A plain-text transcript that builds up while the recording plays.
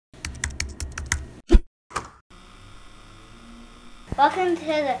Welcome to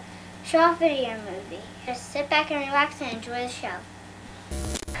the Schoff video movie. Just sit back and relax and enjoy the show.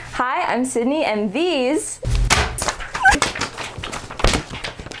 Hi, I'm Sydney, and these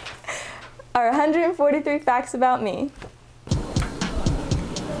are 143 facts about me.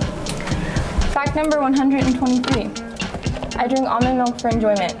 Fact number 123. I drink almond milk for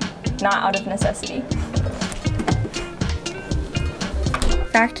enjoyment, not out of necessity.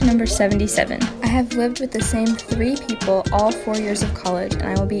 Fact number 77. I have lived with the same 3 people all 4 years of college, and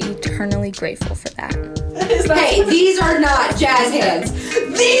I will be eternally grateful for that. Hey, these are not jazz hands.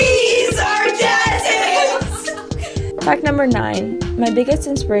 These are jazz hands! Fact number 9. My biggest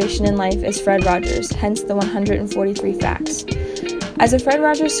inspiration in life is Fred Rogers, hence the 143 facts. As a Fred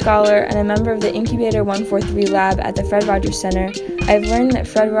Rogers scholar and a member of the Incubator 143 lab at the Fred Rogers Center, I've learned that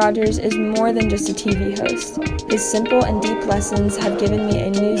Fred Rogers is more than just a TV host. His simple and deep lessons have given me a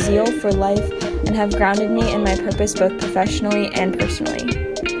new zeal for life and have grounded me in my purpose both professionally and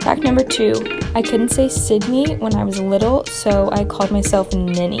personally. Fact number 2. I couldn't say Sydney when I was little, so I called myself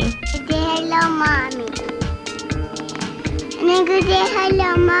Ninny. Good day, hello, mommy. And then good day,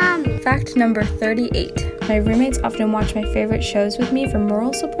 hello, mommy. Fact number 38. My roommates often watch my favorite shows with me for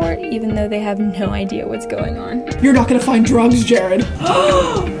moral support, even though they have no idea what's going on. You're not gonna find drugs, Jared.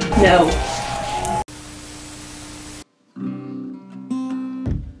 No.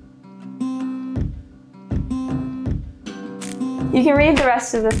 You can read the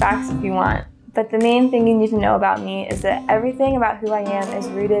rest of the facts if you want, but the main thing you need to know about me is that everything about who I am is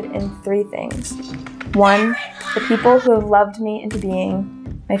rooted in 3 things. 1, the people who have loved me into being,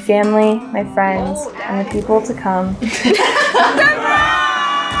 my family, my friends, and the people to come.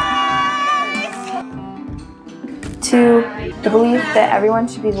 2, the belief that everyone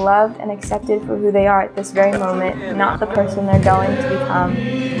should be loved and accepted for who they are at this very moment, not the person they're going to become.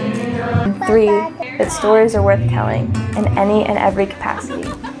 And 3, that stories are worth telling in any and every capacity.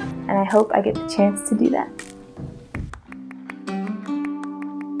 And I hope I get the chance to do that.